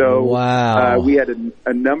 And so we had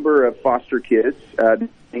a number of foster kids that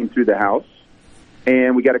came through the house.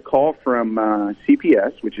 And we got a call from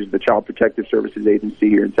CPS, which is the Child Protective Services Agency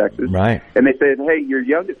here in Texas. Right. And they said, hey, your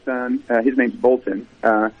youngest son, his name's Bolton,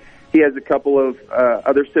 he has a couple of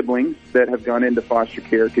other siblings that have gone into foster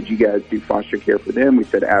care. Could you guys do foster care for them? We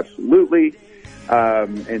said, absolutely.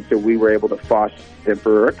 And so we were able to foster them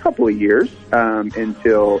for a couple of years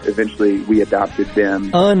until eventually we adopted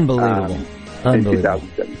them. Unbelievable. In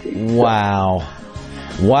 2017. Wow.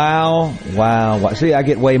 See, I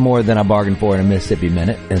get way more than I bargained for in a Mississippi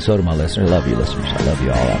Minute, and so do my listeners. I love you, listeners. I love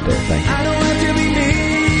you all out there. Thank you. I don't have to be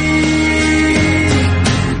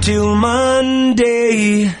late till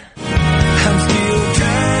Monday. I'm still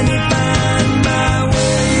trying to find my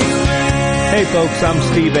way around. Hey folks, I'm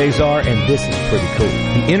Steve Azar, and this is pretty cool.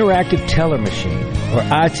 The Interactive Teller Machine, or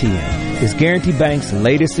ITM, is Guaranty Bank's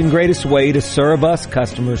latest and greatest way to serve us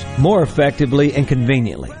customers more effectively and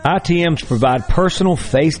conveniently. ITMs provide personal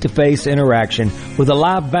face-to-face interaction with a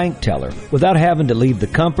live bank teller without having to leave the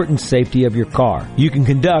comfort and safety of your car. You can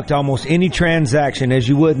conduct almost any transaction as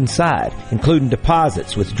you would inside, including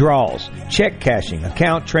deposits, withdrawals, check cashing,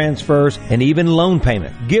 account transfers, and even loan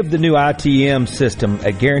payment. Give the new ITM system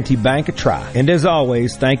at Guaranty Bank a try. And as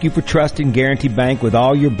always, thank you for trusting Guaranty Bank with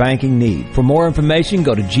all your banking needs. For more information,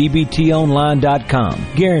 go to GBTOnline.com.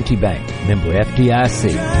 Guaranty Bank, member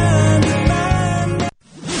FDIC.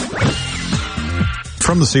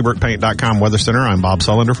 From the SeabrookPaint.com Weather Center, I'm Bob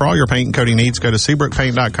Sullender. For all your paint and coating needs, go to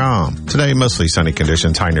SeabrookPaint.com. Today, mostly sunny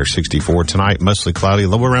conditions, high near 64. Tonight, mostly cloudy,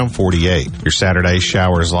 low around 48. Your Saturday,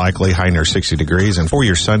 showers likely, high near 60 degrees. And for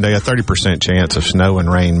your Sunday, a 30% chance of snow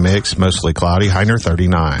and rain mix, mostly cloudy, high near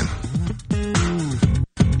 39.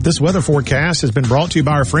 This weather forecast has been brought to you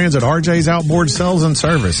by our friends at RJ's Outboard Sales and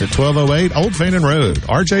Service at 1208 Old Fannin Road.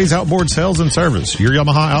 RJ's Outboard Sales and Service, your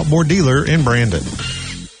Yamaha outboard dealer in Brandon.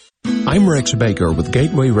 I'm Rex Baker with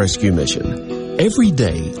Gateway Rescue Mission. Every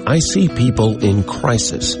day, I see people in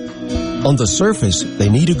crisis. On the surface, they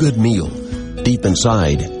need a good meal. Deep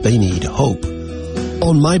inside, they need hope.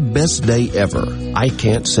 On my best day ever, I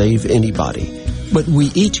can't save anybody. but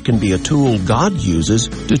we each can be a tool God uses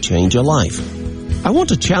to change a life. I want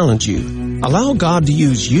to challenge you. Allow God to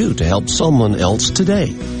use you to help someone else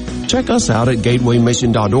today. Check us out at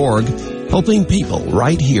gatewaymission.org, helping people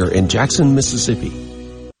right here in Jackson, Mississippi.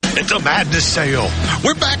 It's a madness sale.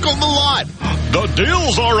 We're back on the lot. The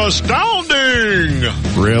deals are astounding.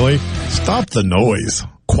 Really? Stop the noise.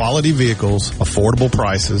 Quality vehicles, affordable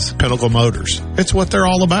prices, Pinnacle Motors. It's what they're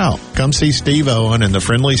all about. Come see Steve Owen and the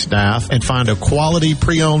friendly staff and find a quality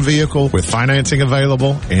pre-owned vehicle with financing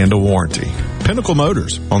available and a warranty. Pinnacle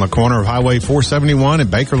Motors on the corner of Highway 471 and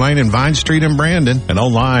Baker Lane and Vine Street in Brandon, and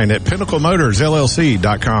online at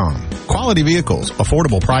PinnacleMotorsLLC.com. Quality vehicles,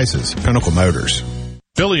 affordable prices, Pinnacle Motors.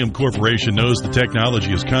 Phylium Corporation knows the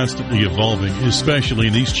technology is constantly evolving, especially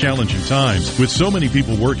in these challenging times. With so many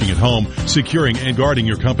people working at home, securing and guarding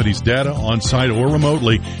your company's data on-site or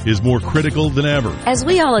remotely is more critical than ever. As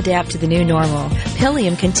we all adapt to the new normal,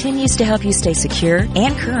 Phylium continues to help you stay secure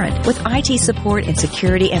and current with IT support in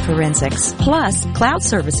security and forensics, plus cloud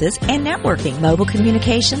services and networking, mobile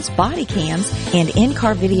communications, body cams, and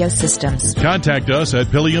in-car video systems. Contact us at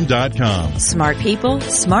Phylium.com. Smart people,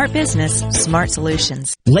 smart business, smart solutions.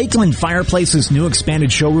 Lakeland Fireplace's new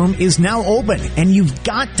expanded showroom is now open, and you've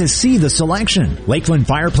got to see the selection. Lakeland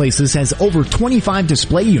Fireplaces has over 25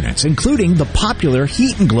 display units, including the popular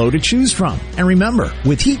Heat and Glow to choose from. And remember,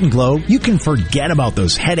 with Heat and Glow, you can forget about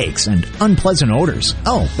those headaches and unpleasant odors.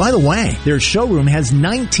 Oh, by the way, their showroom has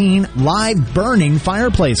 19 live burning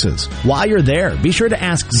fireplaces. While you're there, be sure to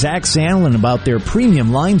ask Zach Sandlin about their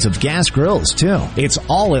premium lines of gas grills, too. It's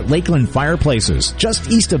all at Lakeland Fireplaces, just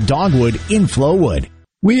east of Dogwood in Flowood.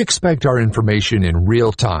 We expect our information in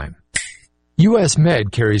real time. U.S.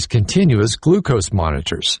 Med carries continuous glucose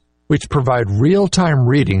monitors, which provide real-time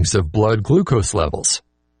readings of blood glucose levels.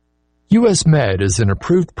 U.S. Med is an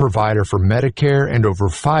approved provider for Medicare and over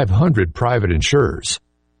 500 private insurers.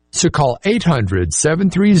 So call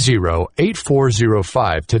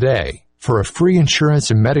 800-730-8405 today for a free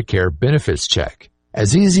insurance and Medicare benefits check.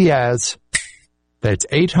 As easy as, that's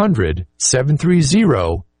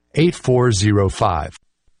 800-730-8405.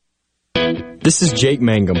 This is Jake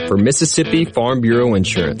Mangum for Mississippi Farm Bureau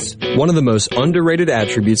Insurance. One of the most underrated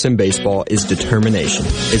attributes in baseball is determination.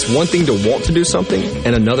 It's one thing to want to do something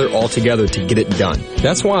and another altogether to get it done.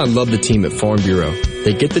 That's why I love the team at Farm Bureau.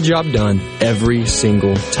 They get the job done every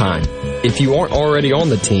single time. If you aren't already on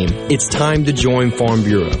the team, it's time to join Farm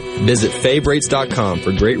Bureau. Visit fabrates.com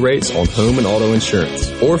for great rates on home and auto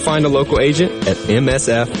insurance, or find a local agent at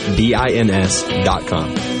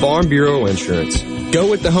msfbins.com. Farm Bureau Insurance. Go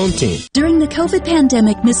with the home team. During the COVID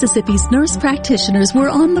pandemic, Mississippi's nurse practitioners were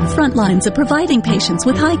on the front lines of providing patients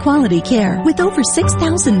with high-quality care. With over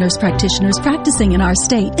 6,000 nurse practitioners practicing in our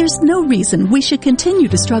state, there's no reason we should continue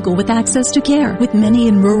to struggle with access to care, with many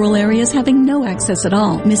in rural areas having no access at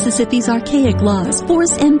all. Mississippi's archaic laws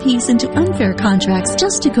force NPs into unfair contracts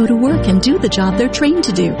just to go to work and do the job they're trained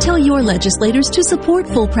to do. Tell your legislators to support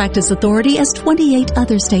full practice authority as 28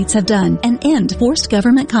 other states have done, and end forced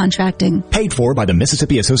government contracting. Paid for by the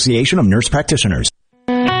Mississippi Association of Nurse Practitioners.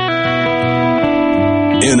 In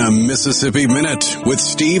a Mississippi Minute with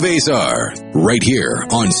Steve Azar, right here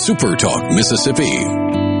on Super Talk Mississippi.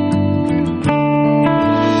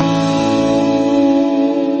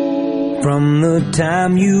 From the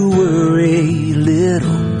time you were a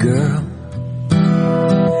little girl,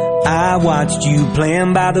 I watched you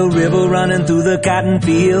playing by the river, running through the cotton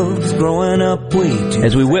fields, growing up way too.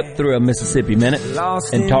 As we whip through a Mississippi Minute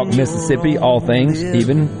and talk Mississippi, all things,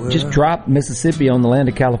 even just drop Mississippi on the land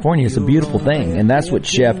of California. It's a beautiful thing, and that's what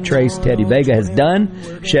Chef Trace Teddy Vega has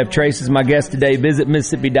done. Chef Trace is my guest today. Visit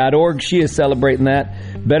Mississippi.org. She is celebrating that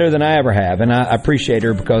better than I ever have, and I appreciate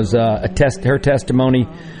her because her testimony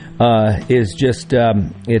is just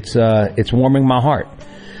it's warming my heart.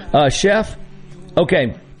 Chef,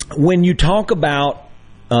 okay. When you talk about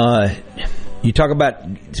planting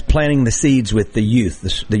the seeds with the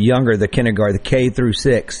youth, the younger, the kindergarten, the K through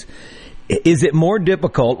 6, is it more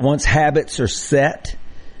difficult once habits are set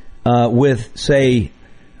with, say,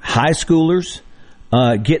 high schoolers,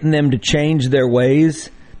 getting them to change their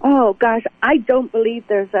ways? Oh, gosh, I don't believe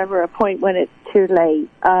there's ever a point when it's too late.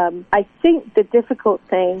 I think the difficult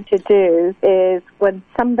thing to do is when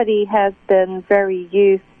somebody has been very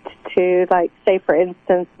used to, like, say, for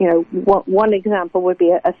instance, you know, one example would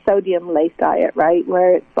be a sodium-laced diet, right,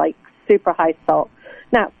 where it's, like, super high salt.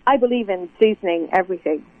 Now, I believe in seasoning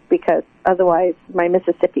everything because otherwise my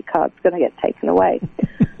Mississippi card's going to get taken away.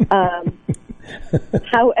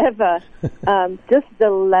 However, just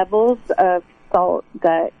the levels of salt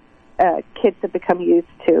that kids have become used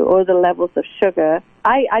to, or the levels of sugar,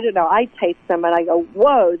 I don't know, I taste them and I go,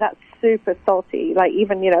 whoa, that's super salty, like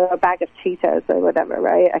even, a bag of Cheetos or whatever,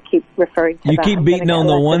 right? I keep referring to You that. keep beating on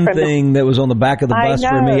the one thing that was on the back of the bus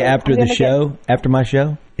for me after the show, after my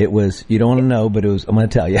show. It was, you don't want to know, but I'm going to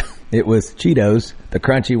tell you. It was Cheetos, the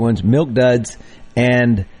crunchy ones, Milk Duds,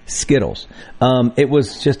 and Skittles. It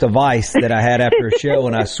was just a vice that I had after a show,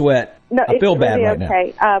 and I sweat. No, I feel bad really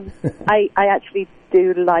right now. I actually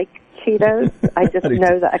do like Cheetos. I just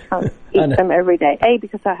know that I can't eat them every day. A,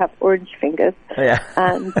 because I have orange fingers. Yeah.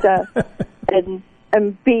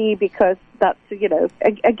 And B, because that's,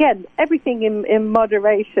 again, everything in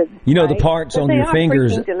moderation. The right? parts but on your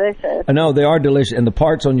fingers. They are delicious. I know, they are delicious. And the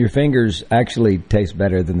parts on your fingers actually taste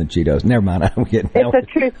better than the Cheetos. Never mind. I'm getting It's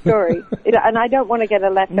a true story. And I don't want to get a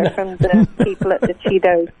letter from the people at the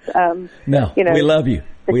Cheetos. No, we love you.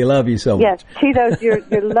 We love you so much. Yes, Cheetos, you're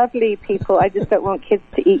lovely people. I just don't want kids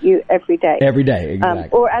to eat you every day. Every day, exactly.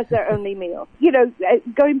 Or as their only meal.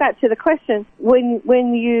 Going back to the question,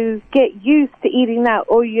 when you get used to eating that,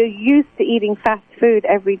 or you're used to eating fast food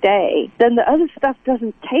every day, then the other stuff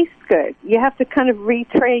doesn't taste good. You have to kind of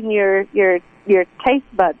retrain your taste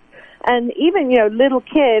buds. And even, little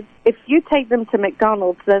kids, if you take them to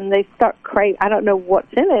McDonald's, then they start craving. I don't know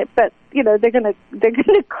what's in it, but they're gonna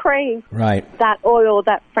crave that oil,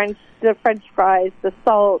 the French fries, the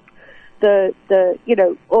salt, the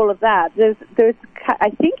all of that. There's I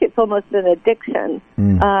think it's almost an addiction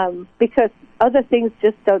because other things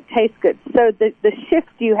just don't taste good. So the shift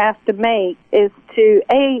you have to make is to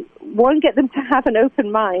get them to have an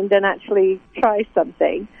open mind and actually try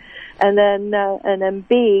something. And then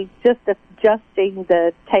B, just adjusting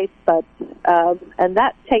the taste buds, and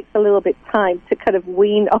that takes a little bit of time to kind of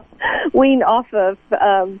wean off of,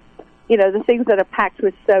 the things that are packed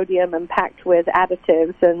with sodium and packed with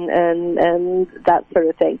additives and that sort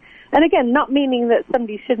of thing. And again, not meaning that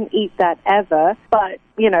somebody shouldn't eat that ever, but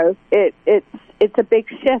it's a big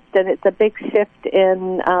shift, and it's a big shift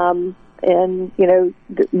in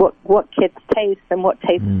what kids taste and what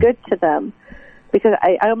tastes good to them. Because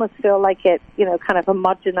I almost feel like it, kind of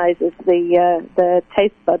homogenizes the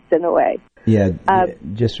taste buds in a way. Yeah, but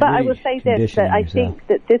I will say this, that I think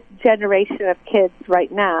that this generation of kids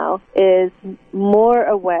right now is more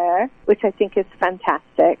aware, which I think is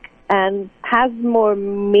fantastic, and has more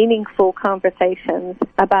meaningful conversations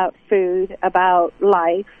about food, about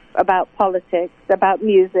life, about politics, about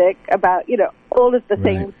music, about, all of the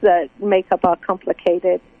things that make up our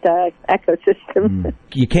complicated ecosystem.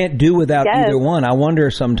 You can't do without either one. I wonder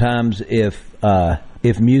sometimes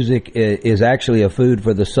if music is actually a food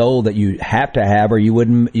for the soul that you have to have, or you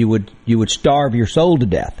would starve your soul to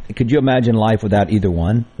death. Could you imagine life without either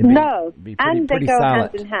one? No, and they go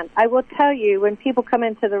hand in hand. I will tell you, when people come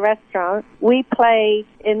into the restaurant, we play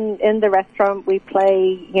in the restaurant. We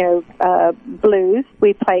play blues.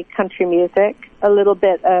 We play country music, a little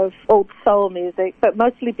bit of old soul music, but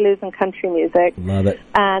mostly blues and country music. Love it.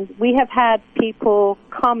 And we have had people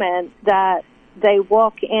comment that they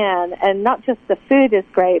walk in, and not just the food is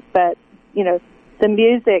great, but, the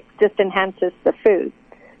music just enhances the food.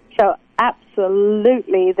 So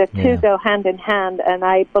absolutely, the two go hand in hand, and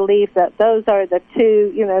I believe that those are the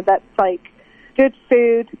two, that's like good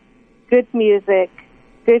food, good music,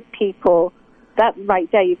 good people. That right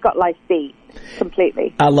there, you've got life beat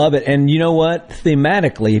completely. I love it. And you know what?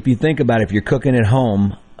 Thematically, if you think about it, if you're cooking at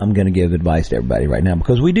home, I'm going to give advice to everybody right now,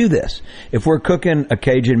 because we do this. If we're cooking a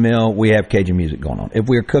Cajun meal, we have Cajun music going on. If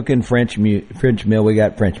we're cooking French meal, we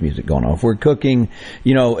got French music going on. If we're cooking,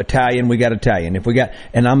 Italian, we got Italian.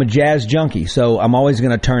 And I'm a jazz junkie, so I'm always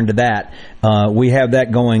going to turn to that. We have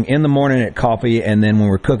that going in the morning at coffee, and then when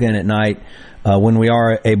we're cooking at night, when we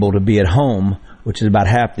are able to be at home, which is about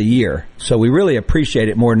half the year. So we really appreciate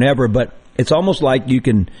it more than ever, but it's almost like you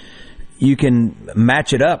can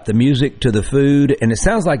match it up, the music to the food, and it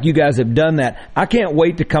sounds like you guys have done that. I can't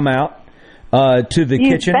wait to come out to the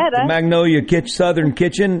kitchen, the Magnolia Southern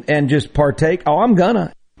Kitchen, and just partake. Oh, I'm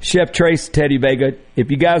gonna. Chef Trace Teddy Vega, if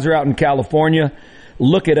you guys are out in California,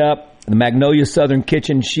 look it up, the Magnolia Southern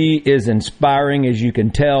Kitchen. She is inspiring, as you can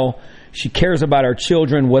tell. She cares about our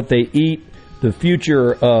children, what they eat, the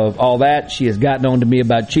future of all that. She has gotten on to me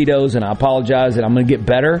about Cheetos, and I apologize, and I'm going to get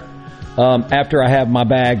better after I have my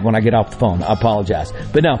bag when I get off the phone. I apologize.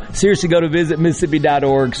 But no, seriously, go to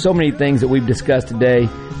visitmississippi.org. So many things that we've discussed today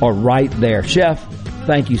are right there. Chef,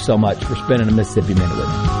 thank you so much for spending a Mississippi Minute with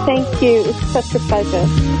me. Thank you. It's such a pleasure.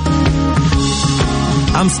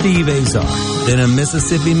 I'm Steve Azar. In a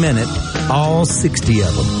Mississippi Minute, all 60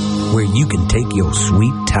 of them, where you can take your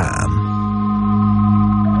sweet time.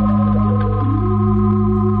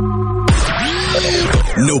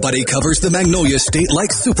 Nobody covers the Magnolia State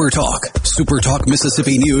like SuperTalk. SuperTalk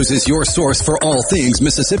Mississippi News is your source for all things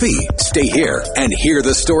Mississippi. Stay here and hear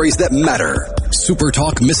the stories that matter.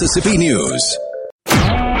 SuperTalk Mississippi News.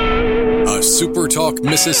 A SuperTalk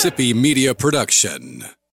Mississippi media production.